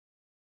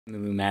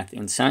Math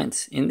and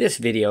Science. In this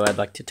video, I'd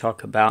like to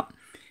talk about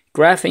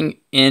graphing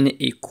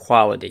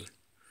inequality.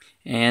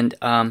 And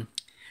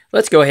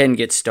let's go ahead and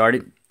get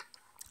started.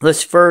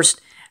 Let's first,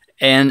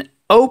 an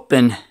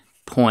open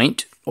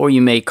point, or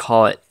you may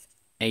call it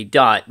a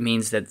dot,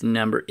 means that the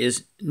number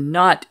is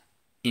not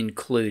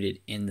included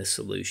in the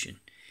solution.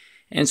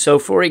 And so,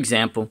 for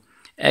example,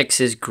 x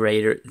is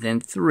greater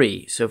than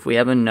 3. So if we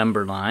have a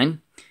number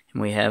line,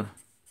 and we have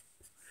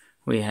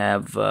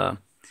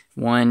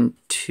 1,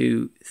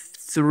 2,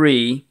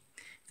 3,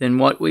 then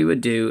what we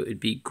would do would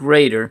be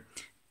greater,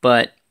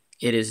 but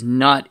it is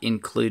not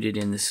included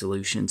in the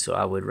solution, so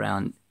I would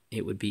round,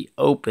 it would be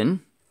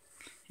open,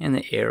 and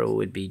the arrow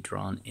would be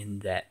drawn in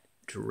that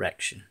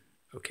direction,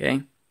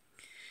 okay?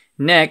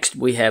 Next,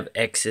 we have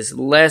x is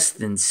less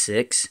than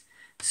 6,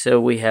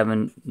 so we have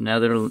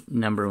another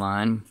number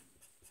line,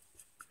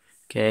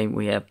 okay?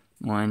 We have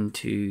 1,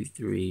 2,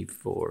 3,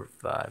 4,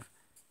 5,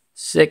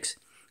 6,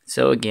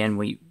 so again,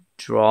 we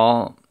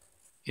draw,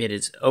 it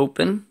is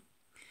open,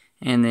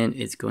 and then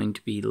it's going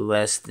to be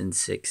less than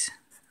 6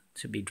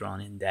 to be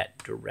drawn in that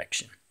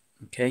direction,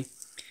 okay?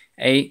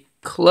 A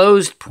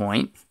closed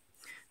point,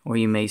 or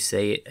you may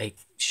say a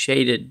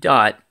shaded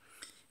dot,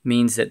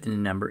 means that the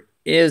number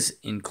is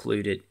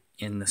included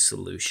in the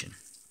solution.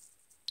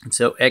 And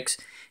so x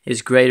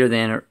is greater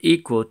than or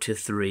equal to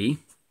 3.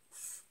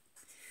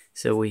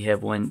 So we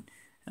have 1,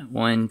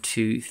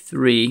 2,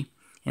 3,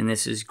 and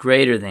this is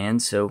greater than,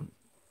 so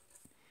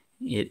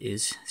it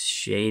is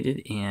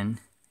shaded in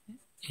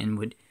and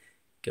would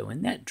go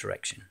in that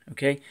direction,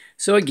 okay?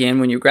 So again,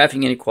 when you're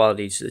graphing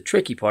inequalities, the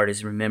tricky part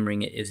is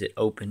remembering it, is it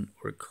open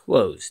or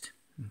closed,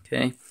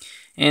 okay?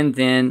 And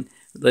then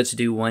let's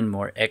do one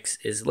more. X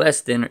is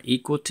less than or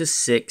equal to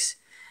 6.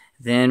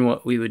 Then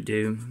what we would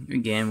do,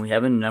 again, we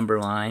have a number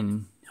line,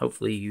 and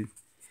hopefully you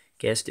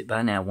guessed it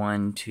by now,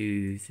 1,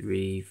 2,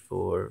 3,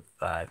 4,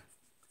 5,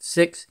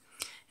 6,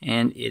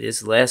 and it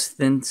is less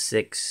than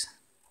 6,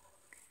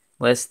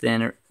 less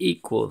than or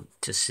equal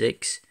to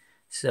 6,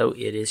 so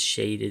it is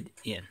shaded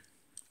in.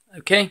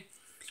 Okay,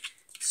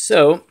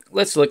 so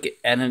let's look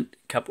at a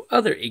couple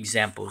other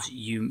examples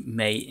you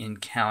may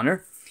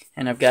encounter,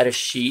 and I've got a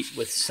sheet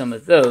with some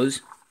of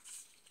those,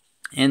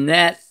 and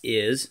that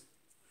is,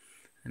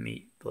 let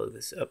me blow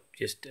this up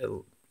just a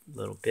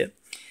little bit.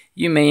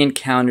 You may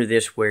encounter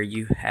this where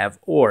you have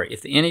or.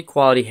 If the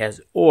inequality has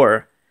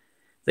or,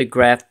 the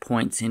graph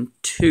points in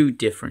two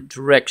different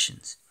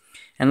directions.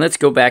 And let's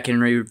go back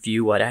and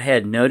review what I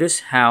had. Notice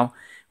how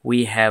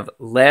we have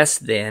less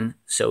than,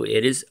 so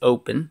it is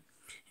open,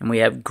 and we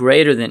have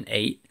greater than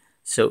 8,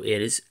 so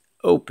it is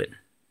open,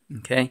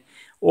 okay?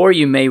 Or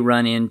you may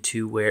run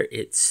into where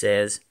it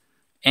says,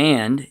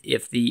 and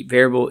if the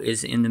variable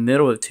is in the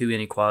middle of two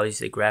inequalities,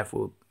 the graph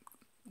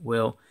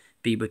will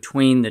be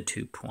between the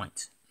 2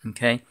 points,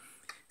 okay?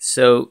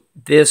 So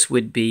this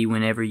would be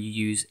whenever you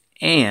use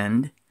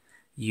and,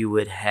 you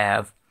would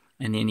have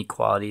an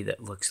inequality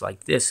that looks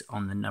like this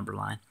on the number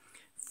line.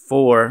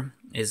 4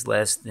 is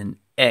less than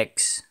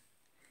x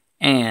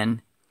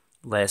and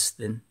less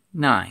than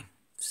 9.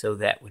 So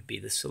that would be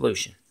the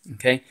solution,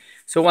 okay?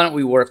 So why don't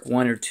we work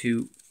one or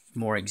two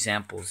more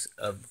examples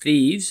of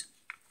these.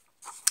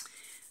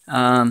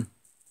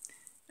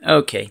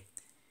 Okay,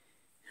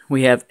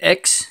 we have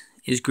x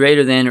is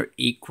greater than or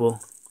equal,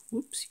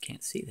 whoops, you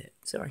can't see that,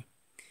 sorry.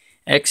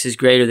 X is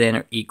greater than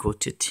or equal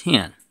to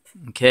 10,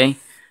 okay?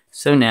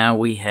 So now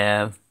we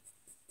have,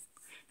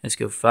 let's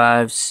go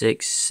 5,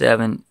 6,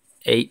 7,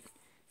 8,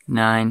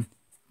 9,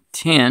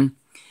 10,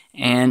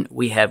 and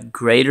we have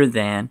greater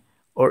than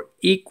or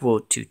equal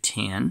to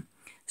 10,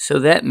 so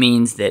that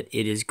means that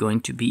it is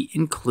going to be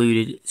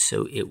included,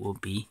 so it will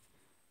be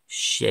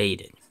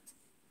shaded,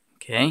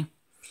 okay?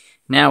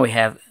 Now we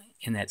have,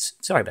 and that's,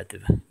 sorry about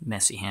the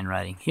messy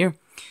handwriting here,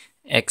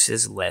 x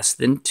is less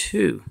than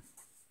 2,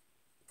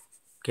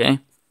 okay?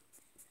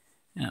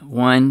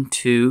 1,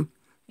 2,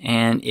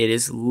 and it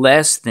is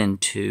less than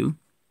 2,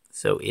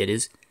 so it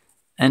is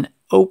an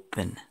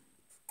open,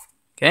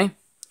 okay?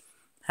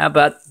 How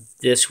about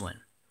this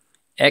one?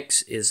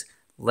 X is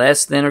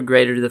less than or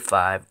greater to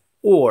 5,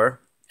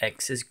 or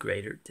x is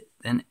greater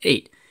than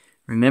 8.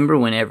 Remember,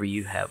 whenever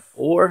you have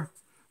or,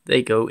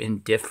 they go in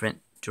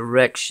different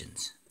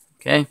directions,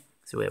 okay?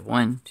 So we have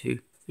 1, 2,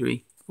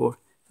 3, 4,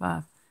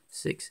 5,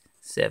 6,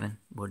 7,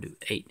 we'll do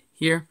 8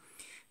 here.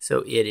 So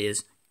it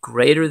is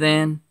greater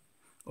than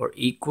or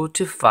equal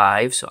to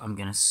 5, so I'm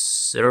going to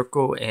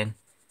circle and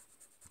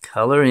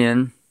color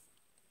in,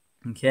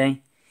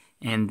 okay?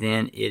 And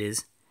then it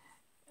is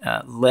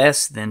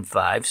less than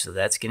 5, so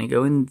that's going to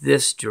go in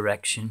this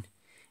direction,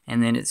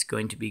 and then it's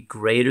going to be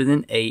greater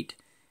than 8,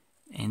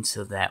 and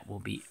so that will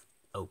be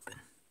open.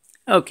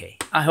 Okay,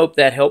 I hope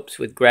that helps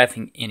with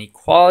graphing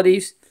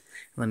inequalities.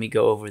 Let me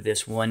go over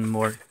this one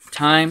more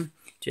time,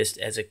 just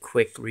as a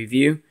quick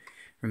review.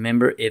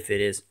 Remember, if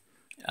it is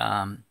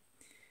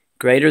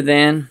greater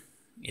than,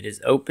 it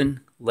is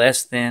open,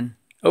 less than,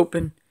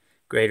 open,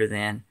 greater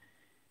than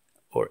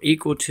or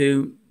equal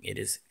to, it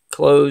is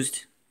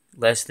closed,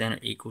 less than or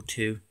equal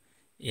to,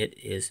 it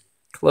is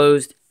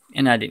closed,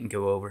 and I didn't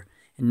go over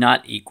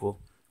not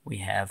equal, we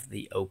have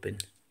the open.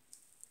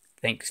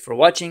 Thanks for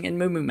watching, and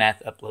Moo Moo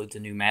Math uploads a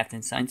new math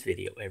and science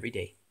video every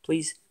day.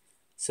 Please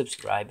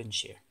subscribe and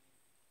share.